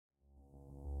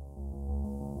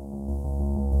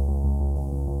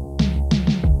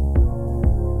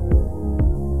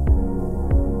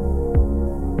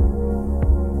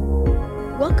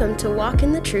to Walk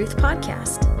in the Truth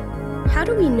podcast. How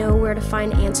do we know where to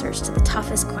find answers to the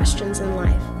toughest questions in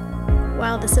life?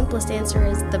 While the simplest answer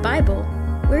is the Bible,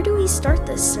 where do we start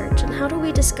this search and how do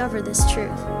we discover this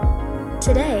truth?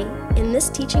 Today, in this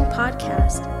teaching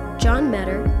podcast, John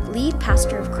Metter, lead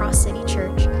pastor of Cross City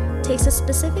Church, takes a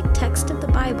specific text of the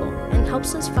Bible and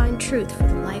helps us find truth for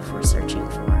the life we're searching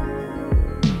for.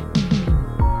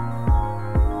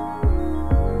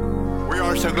 We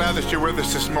are so glad that you're with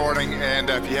us this morning, and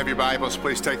if you have your Bibles,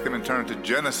 please take them and turn to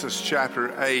Genesis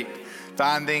chapter 8,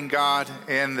 Finding God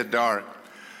in the Dark.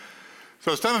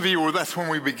 So some of you, that's when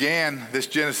we began this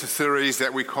Genesis series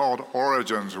that we called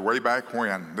Origins, way back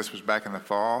when. This was back in the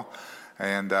fall.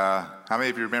 And how many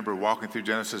of you remember walking through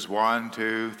Genesis 1,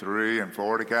 2, 3, and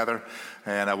 4 together?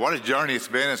 And what a journey it's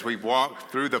been as we've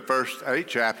walked through the first 8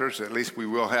 chapters, at least we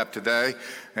will have today.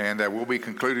 And we'll be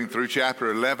concluding through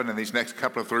chapter 11 in these next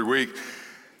couple of 3 weeks.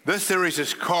 This series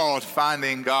is called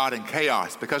Finding God in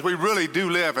Chaos, because we really do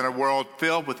live in a world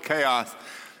filled with chaos,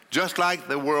 just like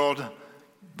the world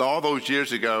all those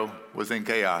years ago was in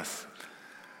chaos.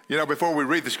 You know, before we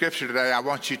read the scripture today, I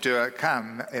want you to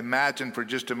kind of imagine for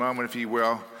just a moment, if you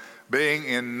will, being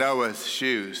in Noah's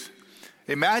shoes.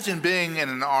 Imagine being in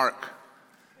an ark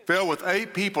filled with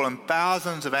 8 people and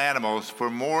thousands of animals for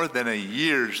more than a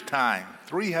year's time,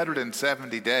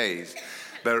 370 days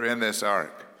they're in this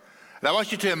ark. And I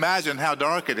want you to imagine how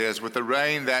dark it is with the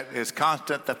rain that is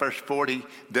constant the first 40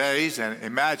 days, and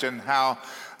imagine how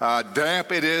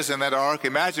damp it is in that ark.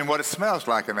 Imagine what it smells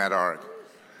like in that ark.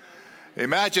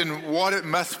 Imagine what it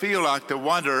must feel like to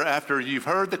wonder after you've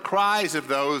heard the cries of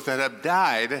those that have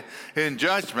died in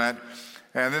judgment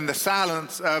and then the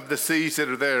silence of the seas that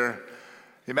are there.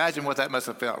 Imagine what that must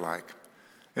have felt like.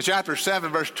 In chapter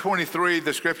 7, verse 23,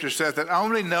 the scripture says that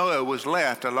only Noah was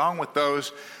left along with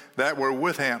those that were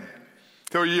with him.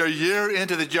 So you're a year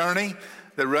into the journey,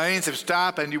 the rains have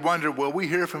stopped, and you wonder, will we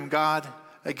hear from God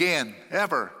again,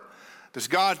 ever? Does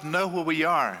God know who we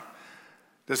are?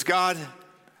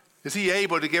 Is he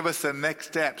able to give us the next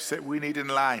steps that we need in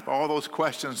life? All those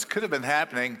questions could have been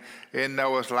happening in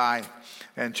Noah's life.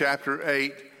 And chapter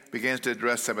 8 begins to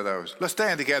address some of those. Let's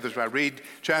stand together as I read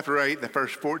chapter 8, the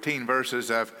first 14 verses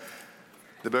of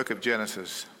the book of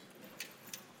Genesis.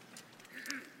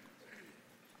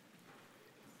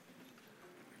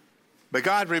 But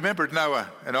God remembered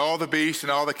Noah and all the beasts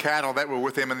and all the cattle that were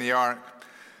with him in the ark.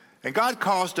 And God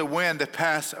caused a wind to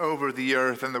pass over the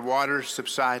earth, and the waters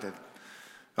subsided.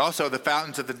 Also, the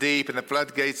fountains of the deep and the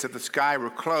floodgates of the sky were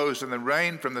closed, and the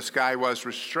rain from the sky was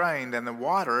restrained, and the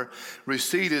water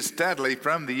receded steadily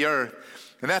from the earth.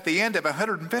 And at the end of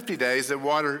 150 days, the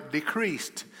water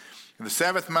decreased. In the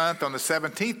 7th month, on the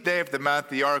 17th day of the month,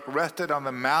 the ark rested on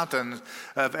the mountains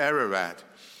of Ararat.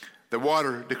 The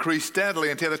water decreased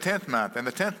steadily until the 10th month. And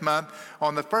the 10th month,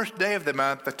 on the first day of the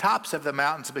month, the tops of the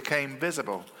mountains became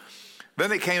visible.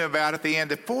 Then it came about at the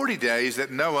end of 40 days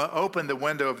that Noah opened the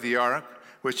window of the ark,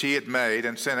 which he had made,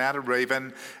 and sent out a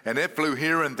raven, and it flew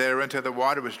here and there until the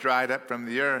water was dried up from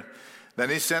the earth. Then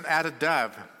he sent out a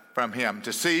dove from him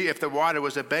to see if the water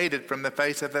was abated from the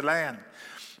face of the land.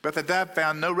 But the dove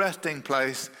found no resting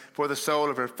place for the sole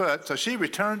of her foot, so she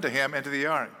returned to him into the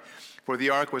ark. For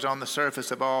the ark was on the surface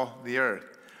of all the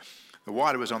earth. The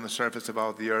water was on the surface of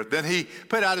all the earth. Then he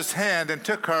put out his hand and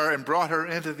took her and brought her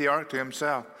into the ark to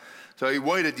himself. So he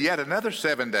waited yet another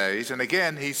 7 days, and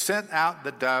again he sent out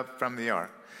the dove from the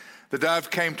ark. The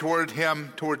dove came toward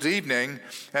him towards evening,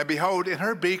 and behold, in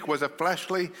her beak was a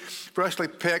freshly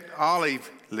picked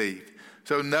olive leaf.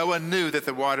 So Noah knew that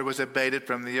the water was abated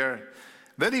from the earth.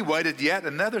 Then he waited yet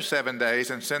another 7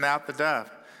 days and sent out the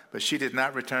dove, but she did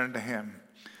not return to him.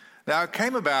 Now it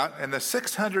came about in the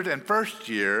 601st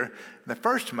year, in the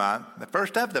first month, the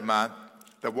first of the month,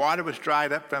 the water was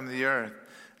dried up from the earth.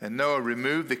 And Noah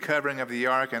removed the covering of the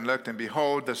ark and looked, and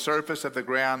behold, the surface of the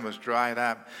ground was dried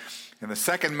up. In the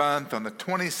 2nd month, on the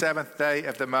 27th day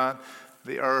of the month,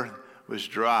 the earth was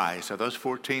dry. So those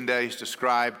 14 days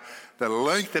describe the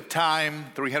length of time,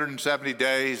 370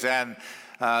 days, and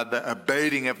the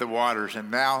abating of the waters. And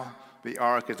now the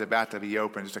ark is about to be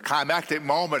opened. It's a climactic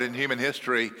moment in human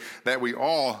history that we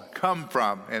all come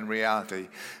from in reality.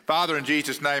 Father, in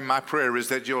Jesus' name, my prayer is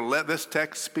that you'll let this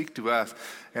text speak to us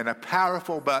in a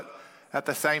powerful but at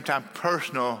the same time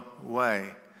personal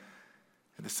way.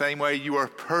 In the same way you are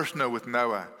personal with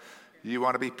Noah, you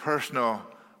want to be personal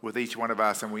with each one of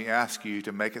us, and we ask you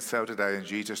to make it so today in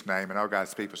Jesus' name. And all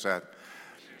God's people said,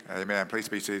 amen. Please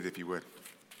be seated if you would.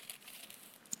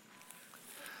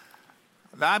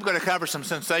 Now I'm going to cover some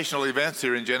sensational events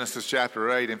here in Genesis chapter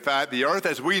 8. In fact, the earth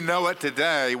as we know it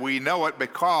today, we know it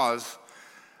because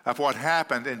of what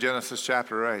happened in Genesis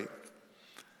chapter 8.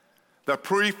 The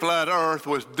pre-flood earth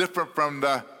was different from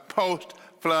the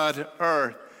post-flood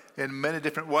earth in many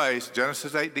different ways.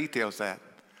 Genesis 8 details that.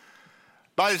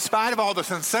 But in spite of all the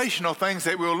sensational things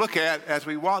that we'll look at as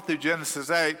we walk through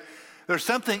Genesis 8, there's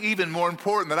something even more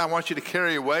important that I want you to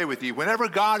carry away with you. Whenever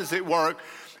God is at work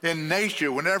in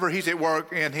nature, whenever he's at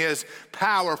work in his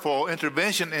powerful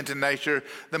intervention into nature,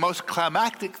 the most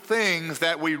climactic things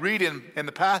that we read in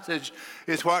the passage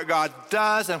is what God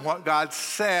does and what God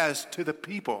says to the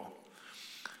people.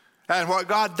 And what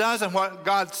God does and what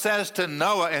God says to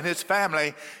Noah and his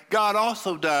family, God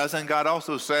also does and God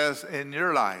also says in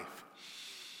your life.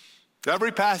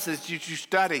 Every passage you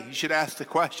study, you should ask the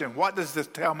question, what does this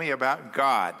tell me about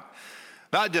God?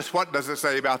 Not just what does it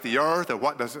say about the earth or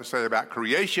what does it say about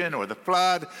creation or the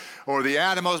flood or the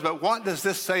animals, but what does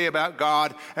this say about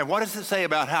God and what does it say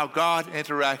about how God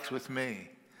interacts with me?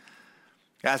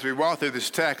 As we walk through this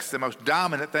text, the most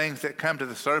dominant things that come to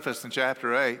the surface in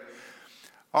chapter 8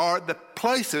 are the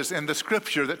places in the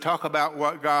scripture that talk about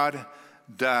what God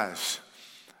does.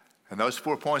 And those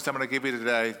 4 points I'm going to give you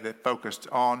today that focused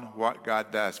on what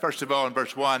God does. First of all, in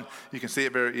verse 1, you can see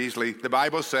it very easily. The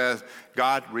Bible says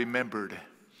God remembered.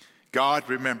 God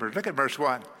remembered. Look at verse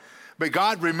 1. But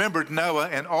God remembered Noah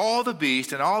and all the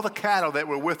beasts and all the cattle that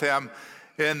were with him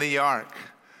in the ark.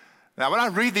 Now, when I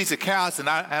read these accounts and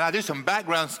I do some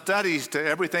background studies to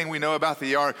everything we know about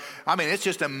the ark, I mean, it's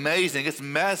just amazing. It's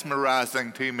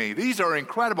mesmerizing to me. These are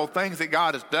incredible things that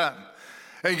God has done.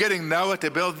 And getting Noah to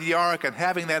build the ark and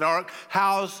having that ark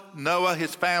house Noah,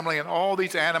 his family, and all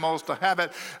these animals, to have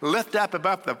it lift up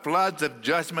above the floods of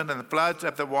judgment and the floods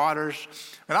of the waters.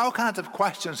 And all kinds of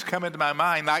questions come into my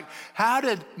mind, like how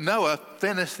did Noah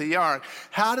finish the ark?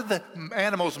 How did the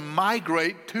animals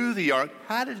migrate to the ark?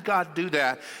 How did God do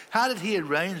that? How did he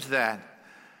arrange that?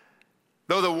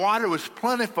 Though the water was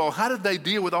plentiful, how did they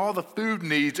deal with all the food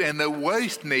needs and the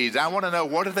waste needs? I want to know,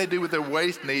 what did they do with their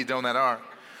waste needs on that ark?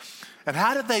 And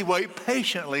how did they wait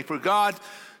patiently for God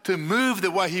to move the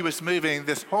way he was moving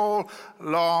this whole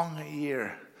long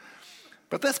year?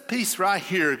 But this piece right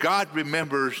here, God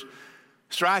remembers,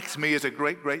 strikes me as a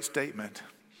great, great statement.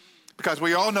 Because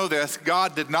we all know this,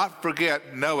 God did not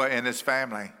forget Noah and his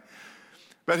family.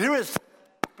 But here is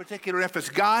particular emphasis.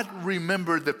 God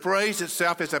remembered. The phrase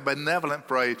itself is a benevolent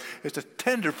phrase. It's a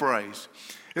tender phrase.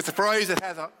 It's a phrase that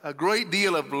has a great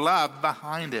deal of love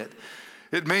behind it.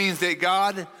 It means that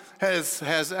God has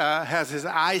his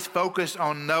eyes focused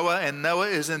on Noah, and Noah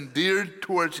is endeared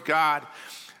towards God.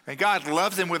 And God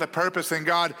loves him with a purpose, and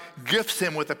God gifts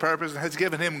him with a purpose, and has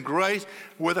given him grace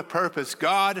with a purpose.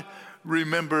 God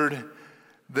remembered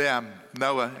them,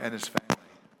 Noah and his family.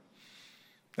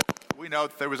 We know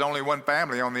that there was only one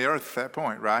family on the earth at that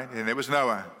point, right? And it was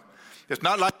Noah. It's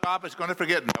not like God was going to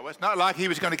forget Noah. It's not like he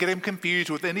was going to get him confused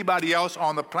with anybody else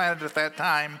on the planet at that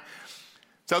time.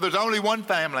 So there's only one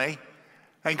family,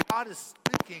 and God is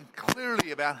speaking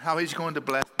clearly about how he's going to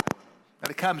bless them.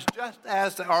 And it comes just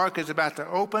as the ark is about to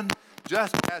open,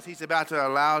 just as he's about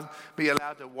to be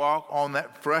allowed to walk on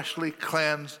that freshly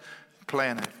cleansed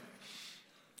planet.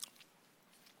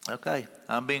 Okay,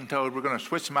 I'm being told we're going to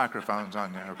switch microphones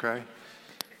on you, okay?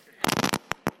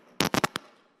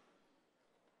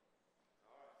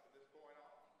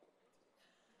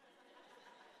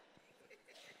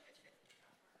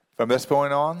 From this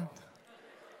point on,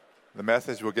 the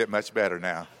message will get much better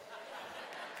now.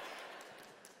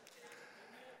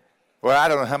 Well, I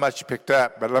don't know how much you picked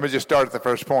up, but let me just start at the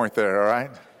first point there, all right?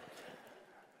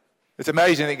 It's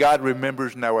amazing that God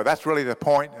remembers Noah. That's really the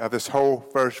point of this whole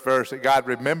first verse, that God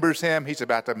remembers him. He's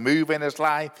about to move in his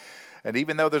life. And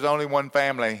even though there's only one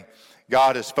family,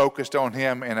 God is focused on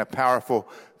him in a powerful,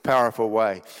 powerful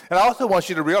way. And I also want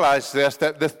you to realize this,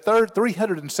 that the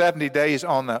 370 days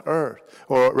on the earth,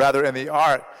 or rather in the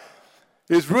ark,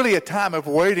 is really a time of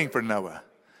waiting for Noah.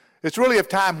 It's really a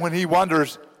time when he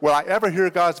wonders, will I ever hear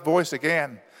God's voice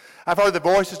again? I've heard the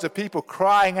voices of people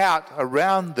crying out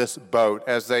around this boat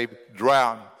as they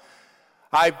drown.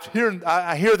 I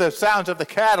hear the sounds of the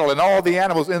cattle and all the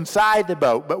animals inside the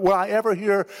boat, but will I ever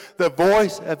hear the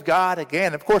voice of God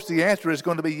again? Of course, the answer is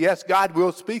going to be yes, God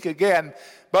will speak again.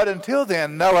 But until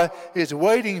then, Noah is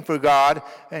waiting for God,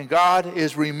 and God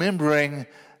is remembering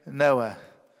Noah.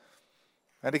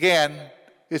 And again,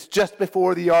 it's just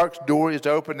before the ark's door is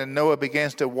opened and Noah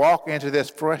begins to walk into this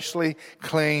freshly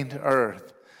cleaned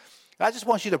earth. I just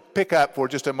want you to pick up for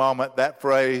just a moment that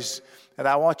phrase, and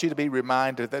I want you to be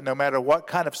reminded that no matter what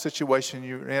kind of situation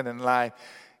you're in life,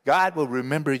 God will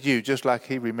remember you just like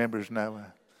he remembers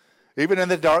Noah. Even in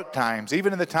the dark times,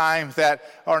 even in the times that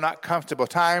are not comfortable,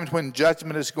 times when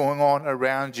judgment is going on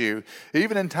around you,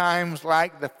 even in times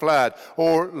like the flood,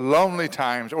 or lonely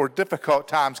times, or difficult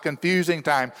times, confusing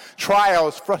times,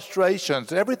 trials,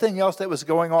 frustrations, everything else that was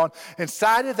going on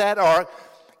inside of that ark,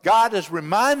 God is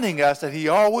reminding us that he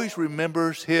always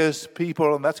remembers his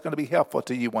people, and that's going to be helpful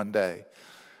to you one day.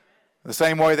 The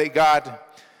same way that God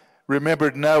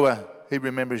remembered Noah, he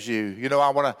remembers you. You know, I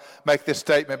want to make this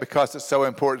statement because it's so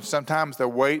important. Sometimes the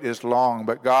wait is long,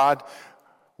 but God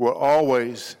will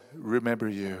always remember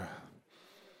you.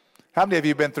 How many of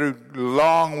you have been through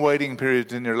long waiting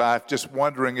periods in your life just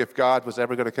wondering if God was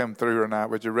ever going to come through or not?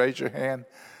 Would you raise your hand?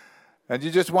 And you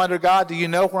just wonder, God, do you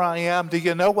know where I am? Do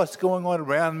you know what's going on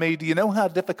around me? Do you know how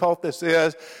difficult this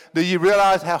is? Do you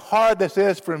realize how hard this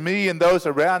is for me and those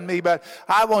around me? But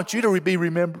I want you to be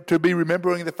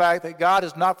remembering the fact that God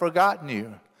has not forgotten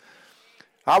you.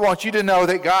 I want you to know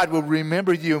that God will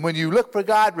remember you. And when you look for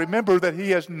God, remember that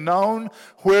he has known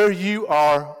where you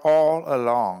are all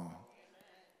along.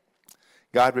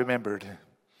 God remembered.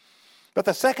 But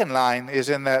the second line is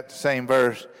in that same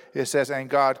verse. It says, and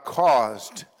God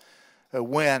caused a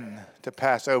wind to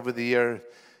pass over the earth,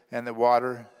 and the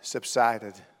water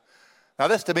subsided. Now,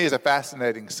 this to me is a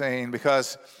fascinating scene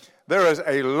because there is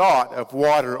a lot of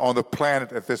water on the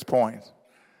planet at this point.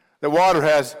 The water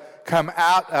has come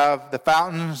out of the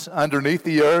fountains underneath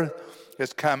the earth.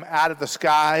 It's come out of the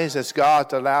skies as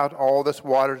God's allowed all this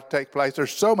water to take place.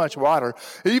 There's so much water.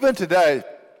 Even today,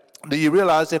 do you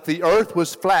realize if the earth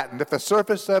was flattened, if the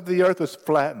surface of the earth was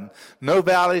flattened, no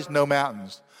valleys, no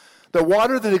mountains, the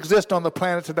water that exists on the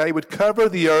planet today would cover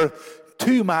the earth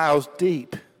 2 miles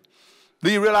deep. Do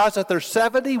you realize that there's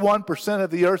 71% of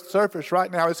the earth's surface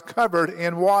right now is covered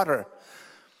in water?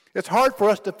 It's hard for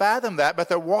us to fathom that, but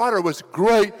the water was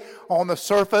great on the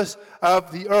surface of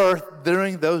the earth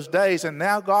during those days. And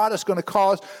now God is going to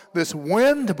cause this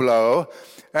wind to blow,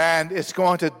 and it's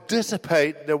going to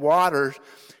dissipate the waters,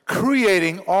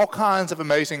 creating all kinds of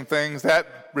amazing things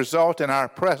that result in our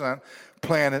present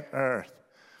planet Earth.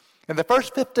 In the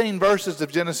first 15 verses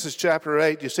of Genesis chapter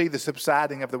 8, you see the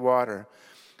subsiding of the water.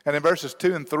 And in verses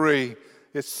 2 and 3,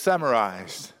 it's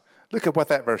summarized. Look at what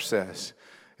that verse says.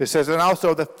 It says, and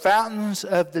also the fountains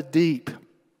of the deep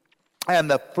and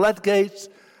the floodgates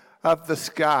of the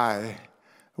sky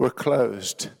were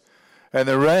closed, and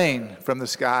the rain from the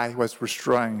sky was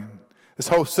restrained. This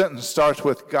whole sentence starts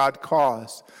with God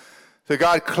caused. So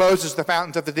God closes the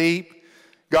fountains of the deep.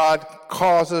 God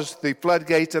causes the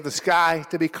floodgates of the sky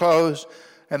to be closed,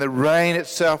 and the rain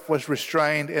itself was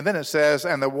restrained. And then it says,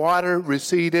 and the water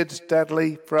receded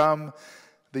steadily from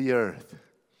the earth.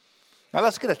 Now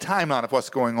let's get a timeline of what's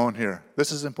going on here.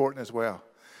 This is important as well.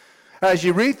 As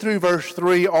you read through verse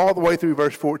 3 all the way through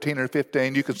verse 14 or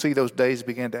 15, you can see those days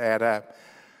begin to add up.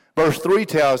 Verse 3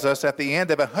 tells us at the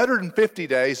end of 150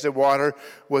 days, the water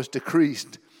was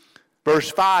decreased.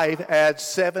 Verse 5 adds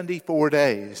 74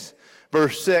 days.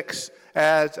 Verse 6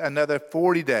 adds another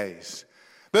 40 days.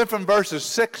 Then from verses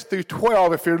 6 through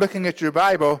 12, if you're looking at your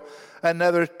Bible,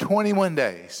 another 21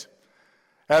 days.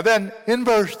 And then in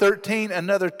verse 13,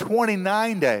 another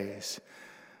 29 days.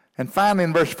 And finally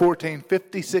in verse 14,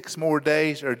 56 more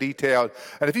days are detailed.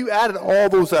 And if you added all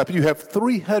those up, you have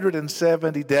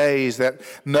 370 days that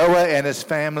Noah and his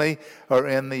family are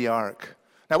in the ark.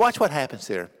 Now watch what happens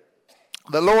here.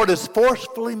 The Lord is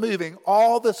forcefully moving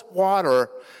all this water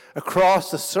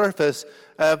across the surface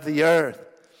of the earth.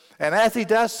 And as he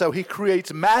does so, he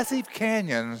creates massive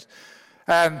canyons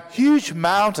and huge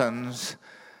mountains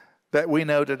that we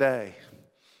know today.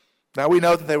 Now, we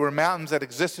know that there were mountains that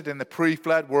existed in the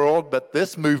pre-flood world, but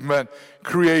this movement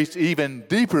creates even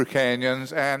deeper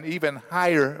canyons and even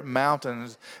higher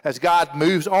mountains as God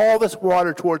moves all this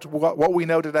water towards what we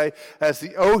know today as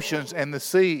the oceans and the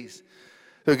seas.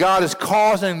 So God is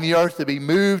causing the earth to be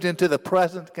moved into the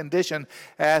present condition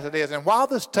as it is. And while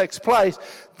this takes place,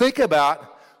 think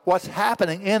about what's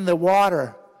happening in the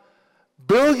water.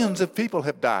 Billions of people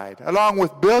have died, along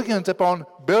with billions upon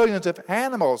billions of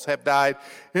animals have died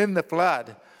in the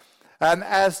flood. And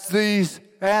as these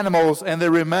animals and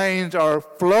their remains are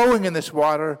flowing in this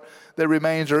water, their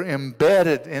remains are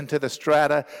embedded into the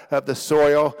strata of the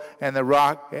soil and the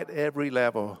rock at every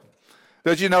level.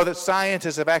 Did you know that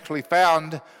scientists have actually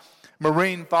found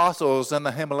marine fossils in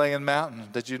the Himalayan mountains?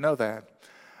 Did you know that?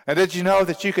 And did you know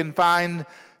that you can find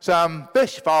some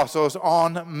fish fossils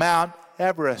on Mount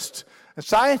Everest? And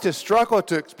scientists struggle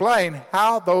to explain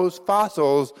how those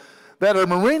fossils that are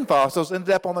marine fossils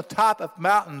ended up on the top of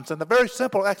mountains. And the very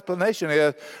simple explanation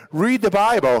is, read the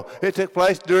Bible. It took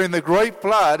place during the great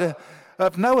flood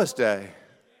of Noah's day.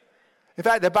 In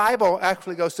fact, the Bible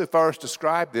actually goes so far as to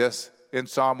describe this in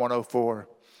Psalm 104.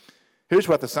 Here's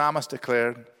what the psalmist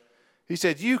declared. He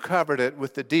said, "You covered it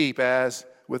with the deep as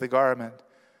with a garment.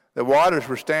 The waters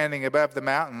were standing above the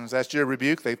mountains. At your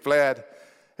rebuke they fled.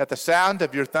 At the sound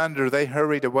of your thunder they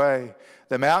hurried away.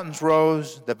 The mountains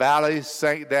rose, the valleys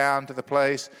sank down to the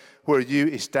place where you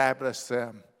established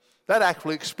them." That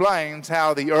actually explains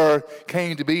how the earth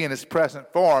came to be in its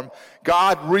present form.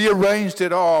 God rearranged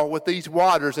it all with these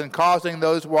waters and causing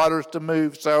those waters to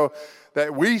move so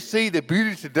that we see the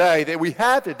beauty today that we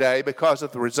have today because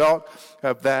of the result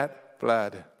of that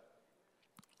flood.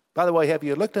 By the way, have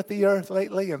you looked at the earth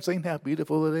lately and seen how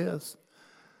beautiful it is?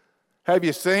 Have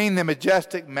you seen the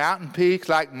majestic mountain peaks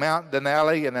like Mount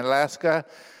Denali in Alaska?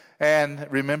 And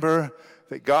remember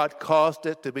that God caused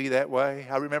it to be that way.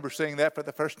 I remember seeing that for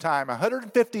the first time,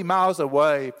 150 miles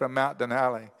away from Mount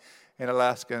Denali in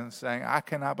Alaska, and saying, I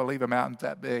cannot believe a mountain's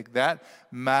that big, that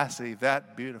massive,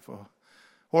 that beautiful.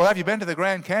 Or have you been to the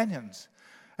Grand Canyons?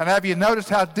 And have you noticed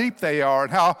how deep they are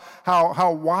and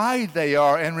how wide they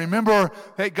are? And remember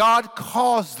that God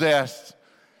caused this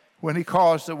when he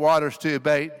caused the waters to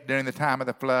abate during the time of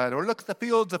the flood. Or look at the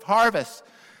fields of harvest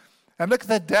and look at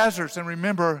the deserts and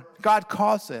remember God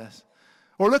caused this.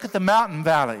 Or look at the mountain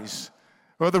valleys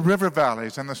or the river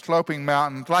valleys and the sloping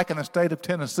mountains like in the state of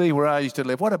Tennessee where I used to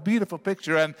live. What a beautiful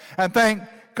picture, and thank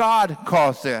God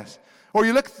caused this. Or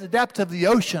you look at the depths of the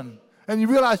ocean and you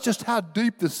realize just how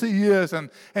deep the sea is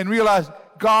and realize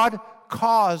God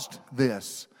caused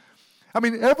this. I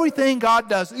mean, everything God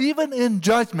does, even in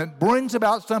judgment, brings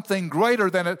about something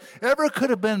greater than it ever could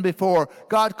have been before.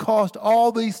 God caused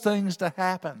all these things to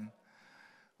happen.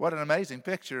 What an amazing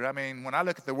picture. I mean, when I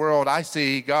look at the world, I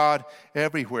see God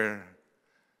everywhere.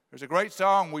 There's a great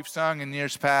song we've sung in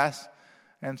years past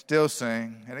and still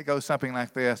sing, and it goes something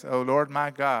like this. "Oh, Lord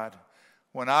my God,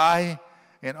 when I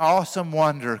in awesome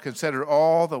wonder consider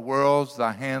all the worlds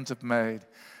thy hands have made,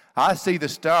 I see the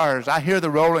stars, I hear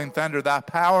the rolling thunder, thy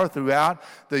power throughout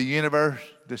the universe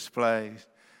displays.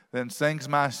 Then sings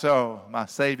my soul, my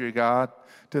Savior God,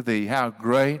 to thee, how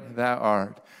great thou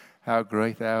art. How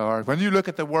great thou art." When you look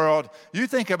at the world, you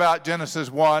think about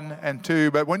Genesis 1 and 2,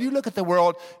 but when you look at the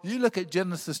world, you look at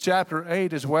Genesis chapter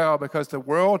 8 as well, because the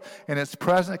world in its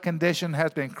present condition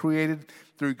has been created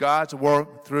through God's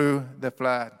work through the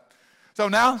flood. So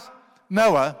now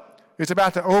Noah is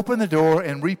about to open the door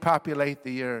and repopulate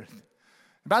the earth.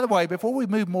 And by the way, before we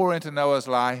move more into Noah's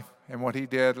life and what he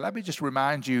did, let me just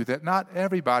remind you that not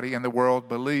everybody in the world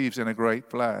believes in a great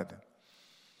flood.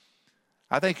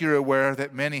 I think you're aware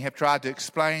that many have tried to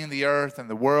explain the earth and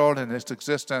the world and its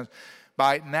existence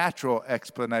by natural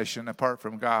explanation apart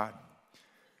from God.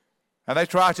 And they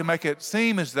try to make it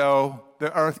seem as though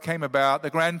the earth came about, the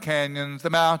Grand Canyons, the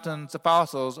mountains, the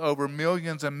fossils, over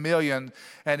millions and millions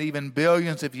and even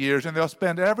billions of years. And they'll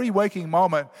spend every waking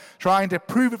moment trying to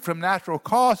prove it from natural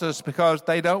causes because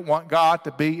they don't want God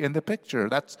to be in the picture.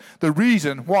 That's the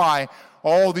reason why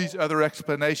all these other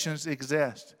explanations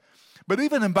exist. But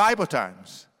even in Bible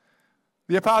times,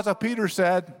 the Apostle Peter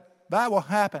said, that will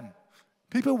happen.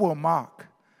 People will mock.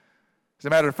 As a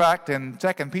matter of fact, in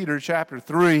 2 Peter chapter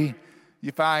 3,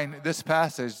 you find this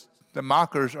passage. The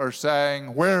mockers are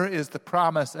saying, where is the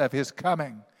promise of his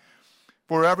coming?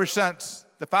 For ever since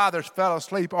the fathers fell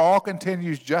asleep, all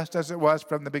continues just as it was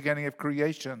from the beginning of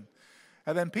creation.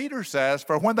 And then Peter says,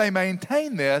 for when they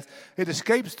maintain this, it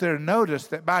escapes their notice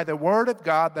that by the word of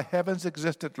God the heavens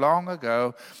existed long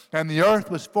ago, and the earth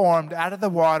was formed out of the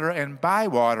water and by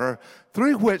water,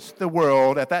 through which the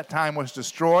world at that time was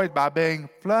destroyed by being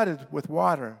flooded with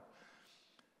water.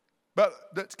 But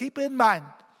let's keep in mind,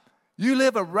 you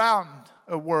live around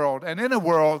a world and in a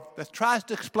world that tries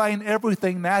to explain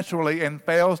everything naturally and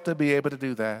fails to be able to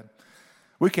do that.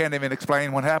 We can't even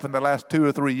explain what happened the last 2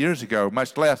 or 3 years ago,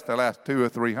 much less the last 200,000 or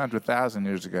 300,000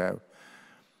 years ago.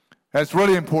 And it's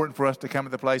really important for us to come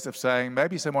to the place of saying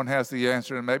maybe someone has the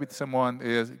answer and maybe someone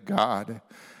is God.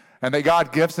 And that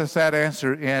God gives us that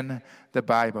answer in the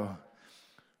Bible.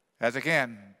 As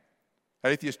again,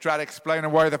 atheists try to explain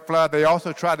away the flood. They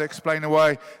also try to explain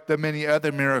away the many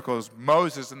other miracles.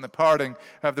 Moses and the parting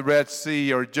of the Red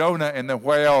Sea, or Jonah and the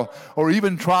whale, or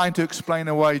even trying to explain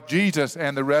away Jesus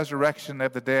and the resurrection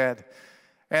of the dead.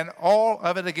 And all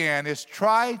of it, again, is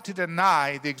trying to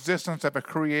deny the existence of a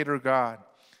creator God.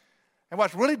 And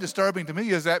what's really disturbing to me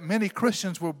is that many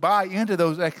Christians will buy into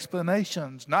those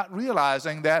explanations, not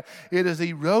realizing that it is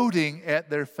eroding at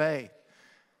their faith.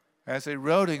 As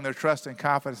eroding their trust and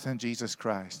confidence in Jesus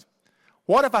Christ.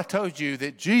 What if I told you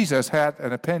that Jesus had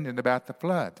an opinion about the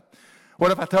flood?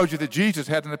 What if I told you that Jesus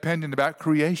had an opinion about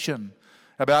creation,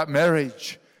 about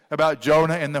marriage, about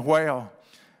Jonah and the whale?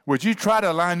 Would you try to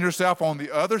align yourself on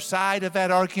the other side of that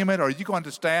argument, or are you going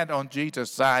to stand on Jesus'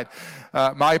 side?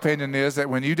 My opinion is that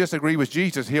when you disagree with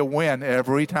Jesus, he'll win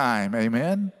every time.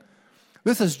 Amen?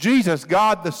 This is Jesus,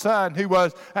 God the Son, who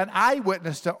was an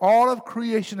eyewitness to all of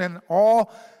creation and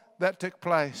all that took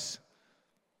place.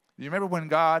 You remember when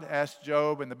God asked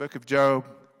Job in the book of Job,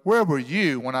 "Where were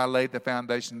you when I laid the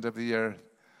foundations of the earth?"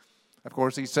 Of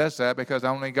course, he says that because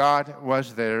only God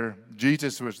was there,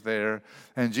 Jesus was there,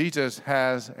 and Jesus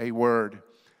has a word.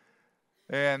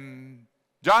 In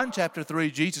John chapter 3,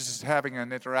 Jesus is having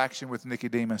an interaction with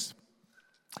Nicodemus.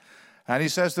 And he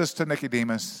says this to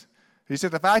Nicodemus. He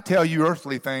said, "If I tell you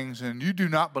earthly things and you do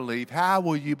not believe, how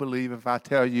will you believe if I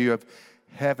tell you of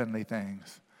heavenly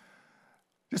things?"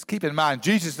 Just keep in mind,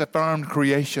 Jesus affirmed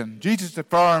creation. Jesus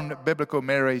affirmed biblical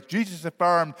marriage. Jesus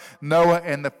affirmed Noah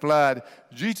and the flood.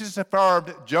 Jesus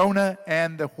affirmed Jonah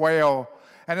and the whale.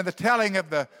 And in the telling of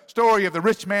the story of the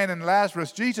rich man and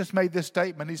Lazarus, Jesus made this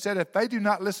statement. He said, if they do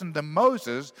not listen to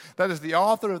Moses, that is the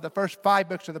author of the first 5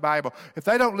 books of the Bible, if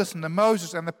they don't listen to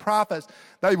Moses and the prophets,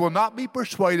 they will not be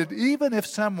persuaded even if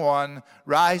someone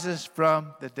rises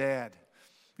from the dead.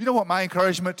 You know what my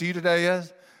encouragement to you today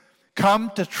is?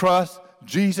 Come to trust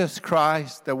Jesus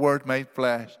Christ, the Word made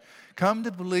flesh. Come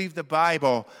to believe the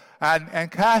Bible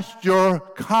and cast your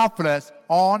confidence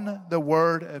on the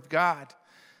Word of God,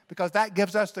 because that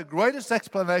gives us the greatest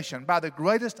explanation by the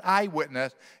greatest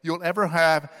eyewitness you'll ever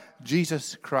have,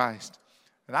 Jesus Christ.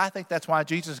 And I think that's why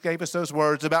Jesus gave us those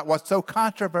words about what's so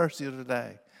controversial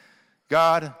today.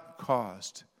 God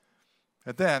caused.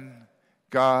 And then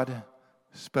God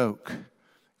spoke.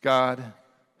 God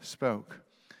spoke.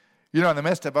 You know, in the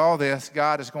midst of all this,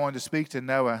 God is going to speak to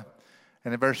Noah.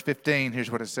 And in verse 15,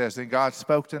 here's what it says. Then God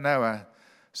spoke to Noah,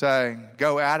 saying,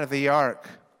 "Go out of the ark,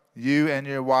 you and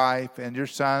your wife and your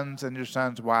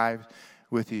sons wives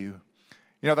with you."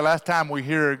 You know, the last time we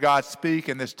hear God speak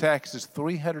in this text is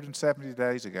 370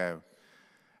 days ago.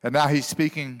 And now he's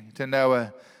speaking to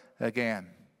Noah again.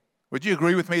 Would you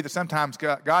agree with me that sometimes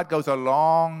God goes a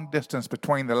long distance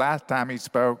between the last time he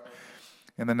spoke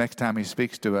and the next time he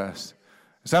speaks to us?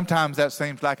 Sometimes that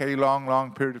seems like a long,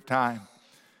 long period of time.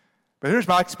 But here's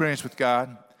my experience with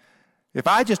God. If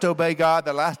I just obey God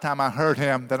the last time I heard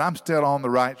him, then I'm still on the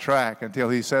right track until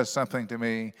he says something to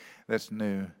me that's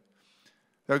new.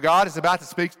 So God is about to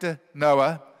speak to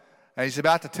Noah, and he's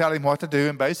about to tell him what to do,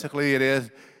 and basically it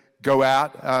is, go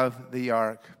out of the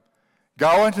ark.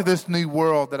 Go into this new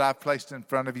world that I've placed in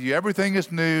front of you. Everything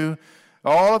is new.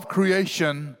 All of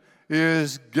creation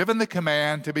is given the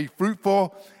command to be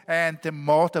fruitful and to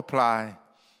multiply.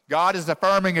 God is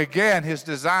affirming again his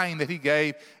design that he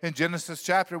gave in Genesis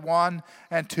chapter 1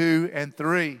 and 2 and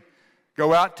 3.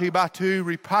 Go out 2 by 2,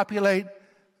 repopulate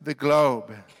the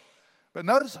globe. But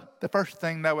notice the first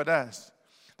thing Noah does.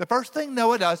 The first thing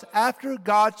Noah does after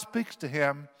God speaks to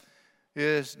him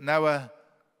is Noah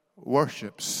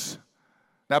worships.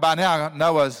 Now by now,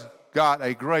 Noah's got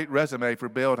a great resume for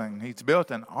building. He's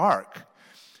built an ark.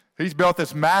 He's built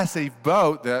this massive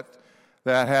boat that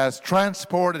has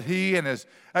transported he and his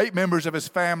 8 members of his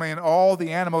family and all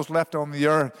the animals left on the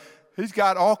earth. He's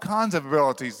got all kinds of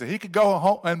abilities that he could go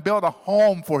home and build a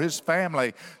home for his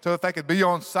family so that they could be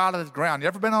on solid ground. You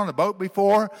ever been on a boat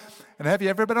before? And have you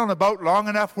ever been on a boat long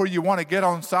enough where you want to get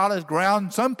on solid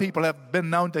ground? Some people have been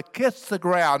known to kiss the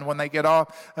ground when they get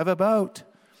off of a boat.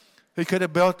 He could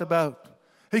have built a boat.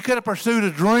 He could have pursued a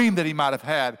dream that he might have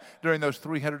had during those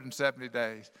 370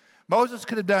 days. Noah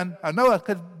could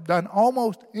have done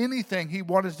almost anything he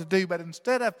wanted to do, but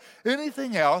instead of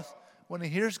anything else, when he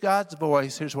hears God's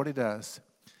voice, here's what he does.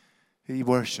 He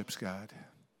worships God.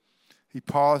 He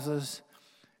pauses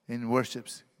and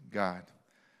worships God.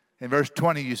 In verse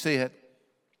 20, you see it.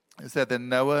 It said that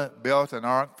Noah built an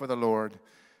ark for the Lord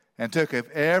and took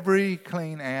of every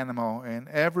clean animal and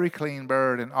every clean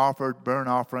bird and offered burnt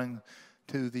offering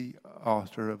to the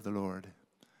altar of the Lord.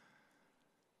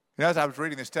 And as I was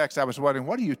reading this text, I was wondering,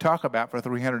 what do you talk about for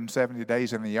 370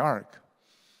 days in the ark?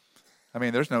 I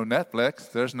mean, there's no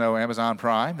Netflix, there's no Amazon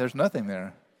Prime, there's nothing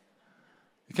there.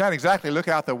 You can't exactly look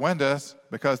out the windows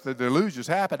because the deluge is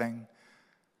happening.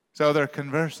 So they're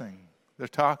conversing, they're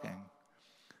talking.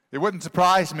 It wouldn't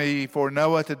surprise me for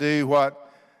Noah to do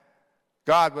what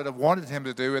God would have wanted him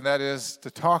to do, and that is to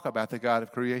talk about the God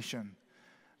of creation.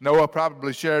 Noah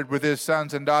probably shared with his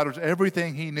sons and daughters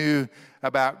everything he knew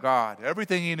about God,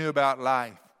 everything he knew about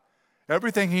life,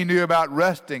 everything he knew about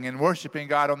resting and worshiping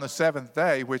God on the 7th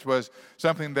day, which was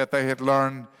something that they had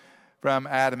learned from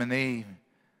Adam and Eve.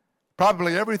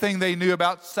 Probably everything they knew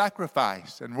about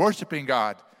sacrifice and worshiping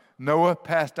God, Noah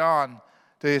passed on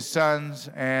to his sons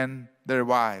and their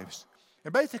wives.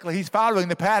 And basically, he's following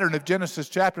the pattern of Genesis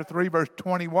chapter 3, verse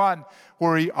 21,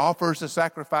 where he offers a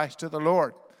sacrifice to the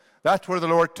Lord. That's where the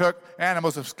Lord took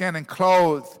animals of skin and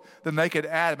clothed the naked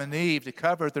Adam and Eve to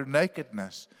cover their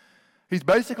nakedness. He's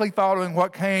basically following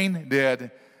what Cain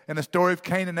did in the story of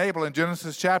Cain and Abel in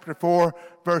Genesis chapter 4,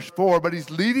 verse 4, but he's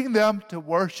leading them to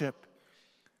worship.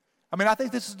 I mean, I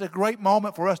think this is a great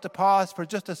moment for us to pause for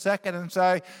just a second and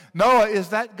say, Noah is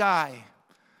that guy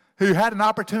who had an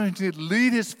opportunity to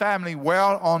lead his family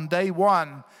well on day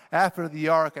one after the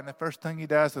ark, and the first thing he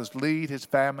does is lead his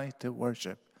family to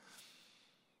worship.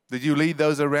 Did you lead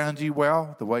those around you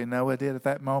well, the way Noah did at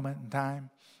that moment in time?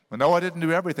 Well, Noah didn't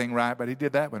do everything right, but he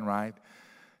did that one right.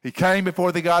 He came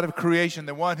before the God of creation,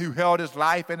 the one who held his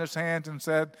life in his hands and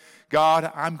said,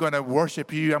 God, I'm going to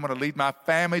worship you. I'm going to lead my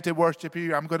family to worship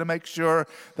you. I'm going to make sure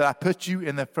that I put you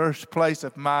in the first place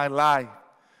of my life.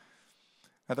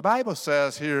 Now, the Bible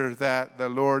says here that the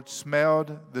Lord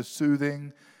smelled the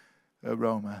soothing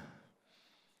aroma.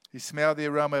 He smelled the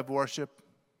aroma of worship.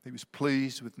 He was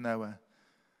pleased with Noah.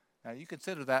 Now, you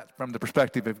consider that from the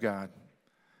perspective of God.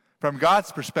 From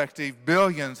God's perspective,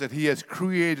 billions that he has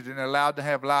created and allowed to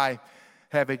have life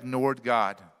have ignored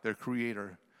God, their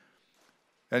creator.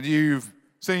 And you've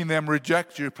seen them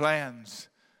reject your plans.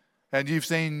 And you've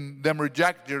seen them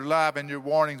reject your love and your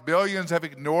warnings. Billions have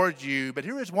ignored you. But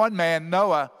here is one man,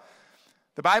 Noah.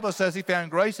 The Bible says he found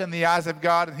grace in the eyes of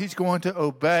God, and he's going to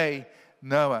obey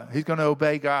Noah. He's going to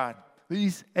obey God.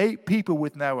 These 8 people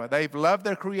with Noah, they've loved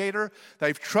their creator.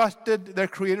 They've trusted their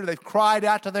creator. They've cried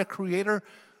out to their creator.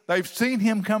 They've seen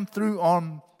him come through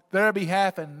on their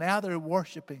behalf, and now they're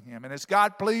worshiping him. And is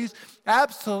God pleased?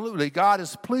 Absolutely. God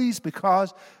is pleased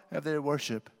because of their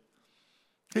worship.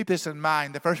 Keep this in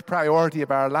mind. The first priority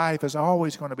of our life is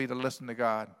always going to be to listen to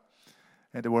God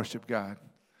and to worship God.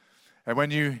 And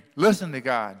when you listen to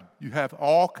God, you have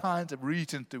all kinds of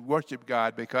reasons to worship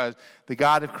God, because the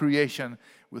God of creation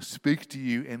will speak to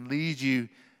you and lead you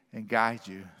and guide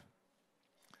you.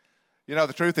 You know,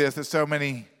 the truth is that so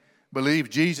many believe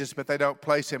Jesus, but they don't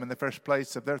place him in the first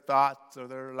place of their thoughts or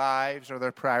their lives or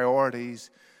their priorities.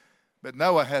 But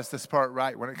Noah has this part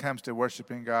right when it comes to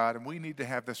worshiping God, and we need to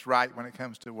have this right when it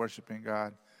comes to worshiping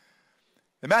God.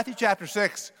 In Matthew chapter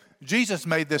 6, Jesus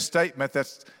made this statement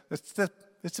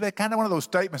it's kind of one of those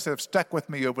statements that have stuck with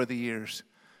me over the years.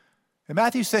 In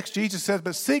Matthew 6, Jesus says,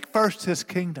 but seek first his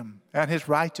kingdom and his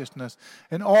righteousness,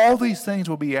 and all these things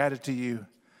will be added to you.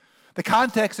 The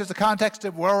context is the context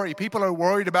of worry. People are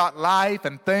worried about life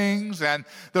and things and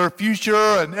their future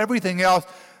and everything else.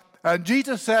 And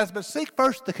Jesus says, but seek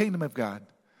first the kingdom of God.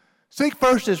 Seek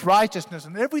first his righteousness,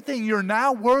 and everything you're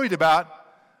now worried about,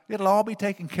 it'll all be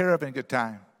taken care of in good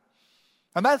time.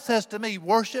 And that says to me,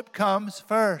 worship comes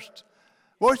first.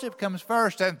 Worship comes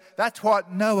first, and that's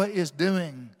what Noah is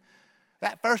doing.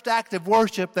 That first act of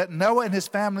worship that Noah and his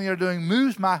family are doing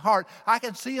moves my heart. I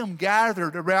can see them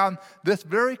gathered around this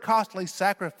very costly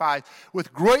sacrifice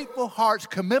with grateful hearts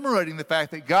commemorating the fact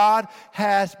that God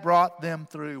has brought them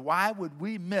through. Why would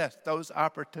we miss those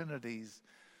opportunities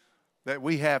that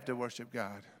we have to worship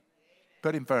God?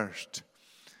 Put him first.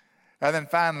 And then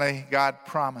finally, God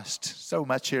promised. So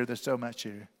much here, there's so much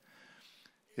here.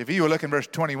 If you will look in verse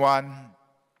 21,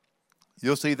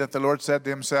 you'll see that the Lord said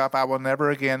to himself, I will never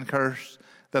again curse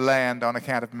the land on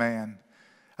account of man.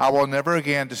 I will never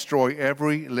again destroy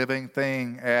every living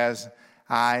thing as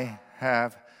I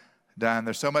have done.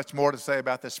 There's so much more to say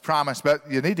about this promise,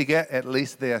 but you need to get at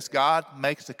least this. God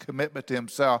makes a commitment to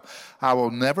himself. I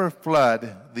will never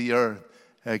flood the earth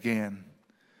again.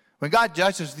 When God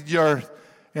judges the earth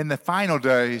in the final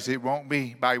days, it won't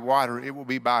be by water, it will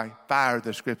be by fire,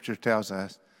 the scripture tells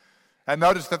us. And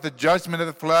notice that the judgment of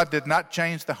the flood did not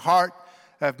change the heart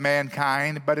of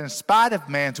mankind, but in spite of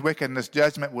man's wickedness,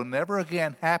 judgment will never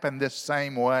again happen this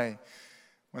same way.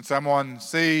 When someone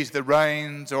sees the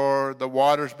rains or the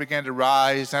waters begin to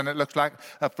rise and it looks like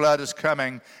a flood is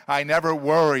coming, I never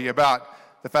worry about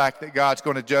the fact that God's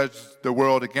going to judge the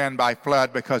world again by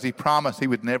flood, because he promised he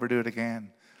would never do it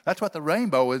again. That's what the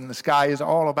rainbow in the sky is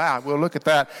all about. We'll look at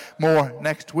that more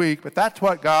next week, but that's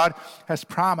what God has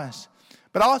promised.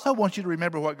 But I also want you to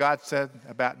remember what God said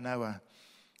about Noah.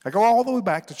 I go all the way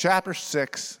back to chapter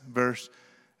 6, verse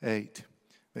 8.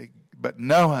 But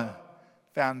Noah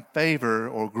found favor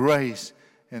or grace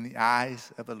in the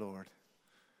eyes of the Lord.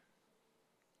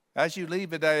 As you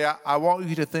leave today, I want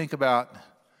you to think about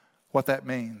what that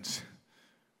means.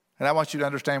 And I want you to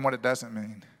understand what it doesn't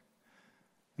mean.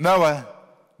 Noah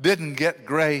didn't get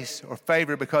grace or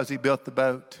favor because he built the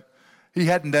boat. He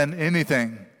hadn't done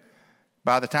anything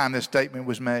by the time this statement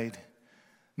was made.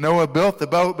 Noah built the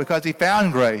boat because he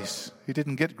found grace. He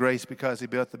didn't get grace because he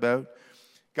built the boat.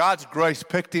 God's grace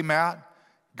picked him out.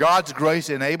 God's grace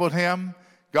enabled him.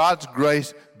 God's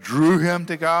grace drew him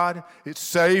to God. It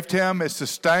saved him. It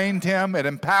sustained him. It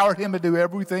empowered him to do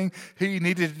everything he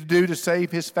needed to do to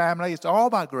save his family. It's all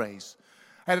by grace.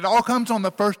 And it all comes on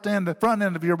the front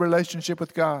end of your relationship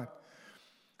with God.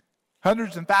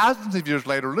 Hundreds and thousands of years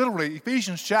later, literally,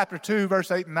 Ephesians chapter 2, verse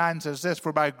 8 and 9 says this,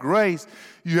 "For by grace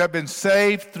you have been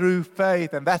saved through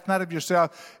faith, and that's not of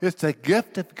yourself. It's a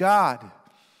gift of God.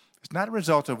 It's not a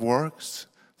result of works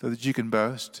so that you can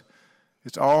boast.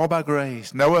 It's all by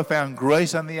grace." Noah found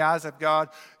grace in the eyes of God.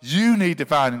 You need to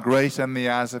find grace in the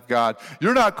eyes of God.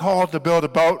 You're not called to build a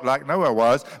boat like Noah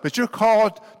was, but you're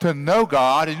called to know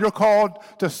God, and you're called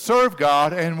to serve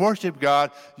God and worship God.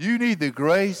 You need the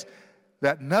grace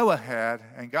that Noah had,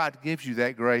 and God gives you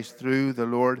that grace through the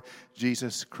Lord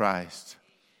Jesus Christ.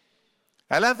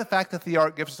 I love the fact that the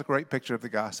ark gives us a great picture of the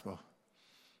gospel.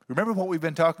 Remember what we've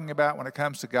been talking about when it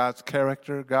comes to God's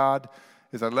character. God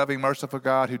is a loving, merciful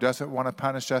God who doesn't want to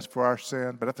punish us for our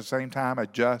sin, but at the same time a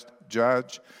just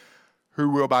judge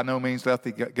who will by no means let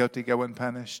the guilty go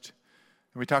unpunished.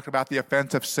 And we talked about the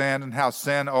offense of sin and how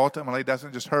sin ultimately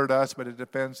doesn't just hurt us, but it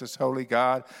offends this holy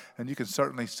God. And you can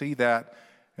certainly see that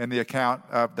in the account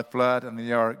of the flood and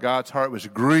the ark. God's heart was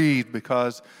grieved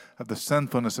because of the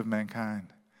sinfulness of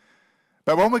mankind.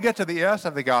 But when we get to the S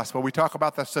of the gospel, we talk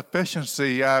about the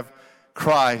sufficiency of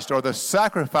Christ, or the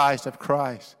sacrifice of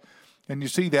Christ. And you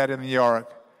see that in the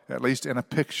ark, at least in a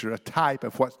picture, a type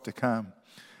of what's to come.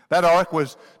 That ark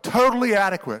was totally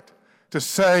adequate to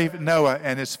save Noah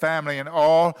and his family and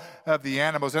all of the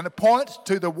animals. And it points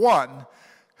to the one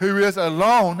who is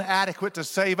alone adequate to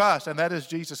save us, and that is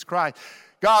Jesus Christ.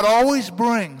 God always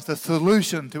brings the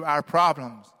solution to our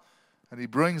problems. And he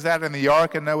brings that in the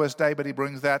ark in Noah's day, but he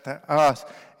brings that to us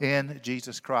in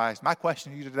Jesus Christ. My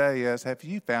question to you today is, have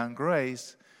you found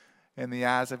grace in the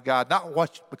eyes of God? Not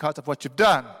because of what you've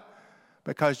done,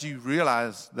 because you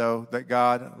realize, though, that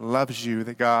God loves you,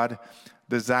 that God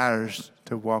desires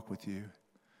to walk with you.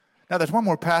 Now, there's one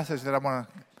more passage that I want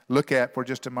to look at for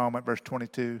just a moment, verse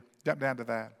 22. Jump down to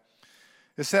that.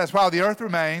 It says, "While the earth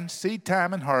remains, seed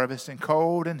time and harvest, and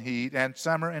cold and heat, and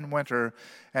summer and winter,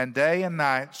 and day and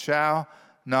night shall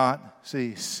not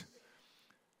cease."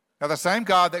 Now, the same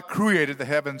God that created the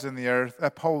heavens and the earth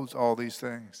upholds all these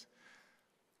things.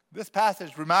 This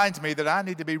passage reminds me that I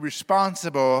need to be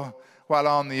responsible while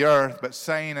on the earth, but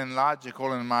sane and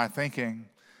logical in my thinking.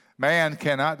 Man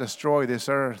cannot destroy this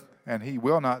earth, and he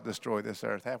will not destroy this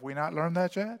earth. Have we not learned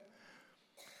that yet?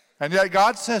 And yet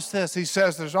God says this. He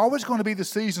says there's always going to be the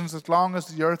seasons as long as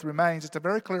the earth remains. It's a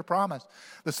very clear promise.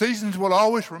 The seasons will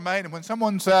always remain. And when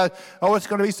someone says, oh, it's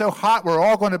going to be so hot, we're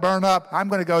all going to burn up, I'm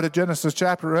going to go to Genesis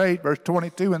chapter 8, verse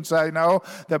 22 and say, no,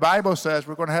 the Bible says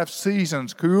we're going to have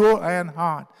seasons, cool and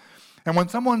hot. And when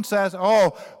someone says,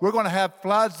 oh, we're going to have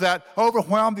floods that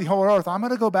overwhelm the whole earth, I'm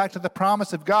going to go back to the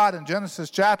promise of God in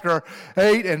Genesis chapter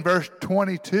 8 and verse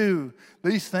 22.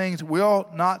 These things will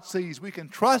not cease. We can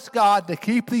trust God to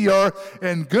keep the earth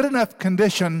in good enough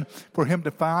condition for him to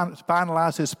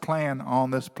finalize his plan on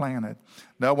this planet.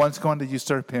 No one's going to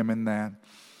usurp him in that.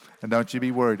 And don't you be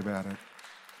worried about it.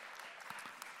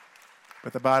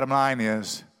 But the bottom line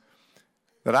is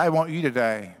that I want you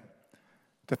today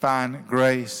to find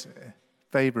grace,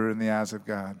 favor in the eyes of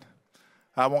God.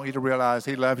 I want you to realize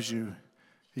he loves you.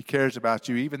 He cares about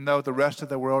you. Even though the rest of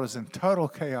the world is in total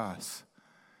chaos,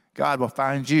 God will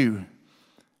find you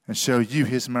and show you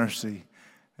his mercy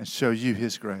and show you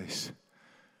his grace.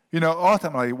 You know,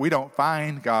 ultimately, we don't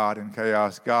find God in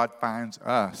chaos. God finds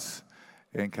us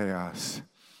in chaos.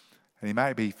 And he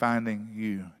might be finding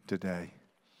you today.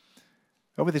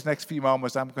 Over these next few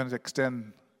moments, I'm going to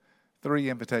extend 3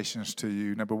 invitations to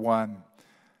you. Number 1,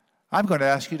 I'm going to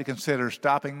ask you to consider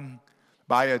stopping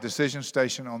by a decision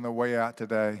station on the way out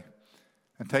today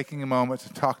and taking a moment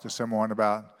to talk to someone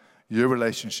about your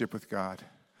relationship with God.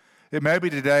 It may be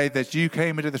today that you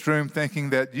came into this room thinking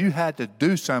that you had to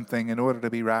do something in order to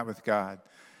be right with God,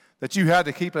 that you had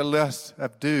to keep a list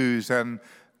of do's and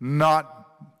not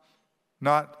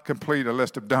complete a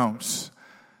list of don'ts.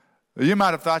 You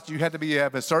might have thought you had to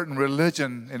have a certain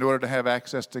religion in order to have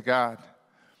access to God.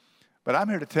 But I'm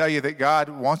here to tell you that God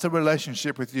wants a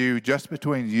relationship with you just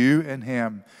between you and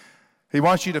him. He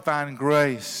wants you to find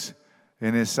grace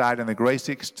in his sight, and the grace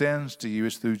he extends to you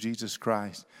is through Jesus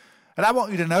Christ. And I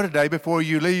want you to know today before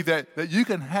you leave that you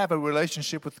can have a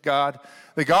relationship with God,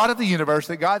 the God of the universe,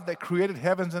 the God that created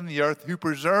heavens and the earth, who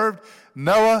preserved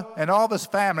Noah and all of his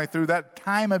family through that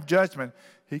time of judgment.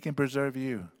 He can preserve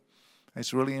you.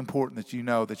 It's really important that you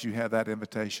know that you have that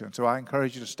invitation. So I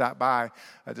encourage you to stop by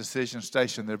a decision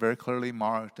station. They're very clearly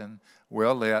marked and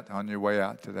well lit on your way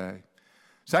out today.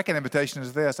 Second invitation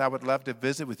is this. I would love to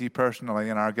visit with you personally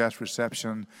in our guest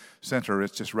reception center.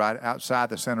 It's just right outside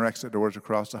the center exit doors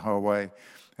across the hallway.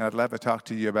 And I'd love to talk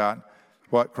to you about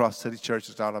what Cross City Church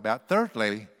is all about.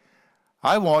 Thirdly,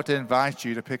 I want to invite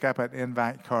you to pick up an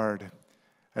invite card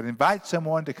and invite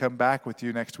someone to come back with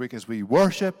you next week as we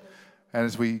worship and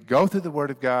as we go through the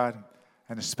Word of God,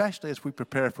 and especially as we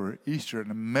prepare for Easter.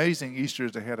 An amazing Easter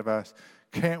is ahead of us.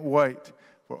 Can't wait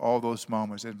for all those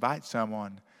moments. Invite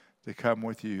someone to come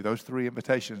with you. Those three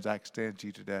invitations I extend to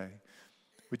you today.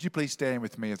 Would you please stand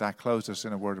with me as I close this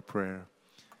in a word of prayer?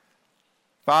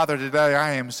 Father, today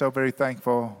I am so very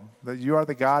thankful that you are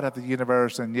the God of the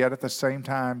universe, and yet at the same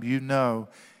time you know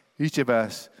each of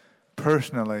us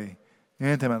personally,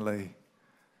 intimately.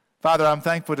 Father, I'm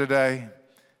thankful today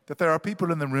that there are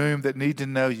people in the room that need to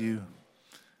know you,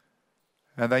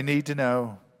 and they need to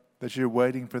know that you're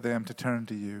waiting for them to turn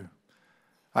to you.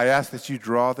 I ask that you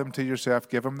draw them to yourself,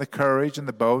 give them the courage and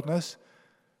the boldness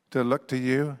to look to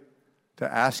you,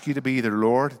 to ask you to be their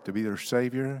Lord, to be their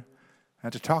Savior,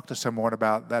 and to talk to someone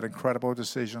about that incredible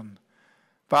decision.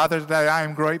 Father, today I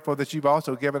am grateful that you've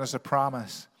also given us a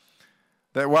promise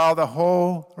that while the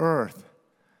whole earth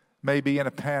may be in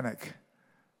a panic,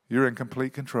 you're in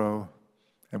complete control,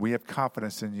 and we have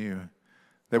confidence in you,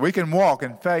 that we can walk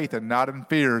in faith and not in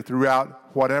fear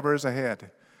throughout whatever is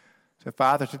ahead. So,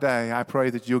 Father, today I pray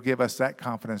that you'll give us that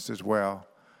confidence as well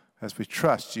as we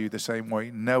trust you the same way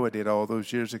Noah did all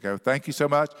those years ago. Thank you so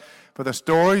much for the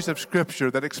stories of Scripture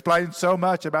that explain so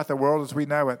much about the world as we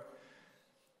know it.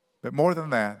 But more than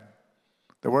that,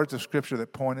 the words of Scripture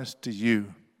that point us to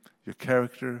you, your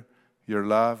character, your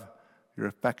love, your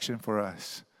affection for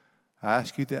us. I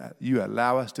ask you that you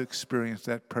allow us to experience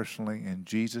that personally. In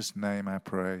Jesus' name I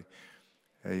pray.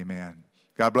 Amen.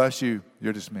 God bless you.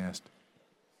 You're dismissed.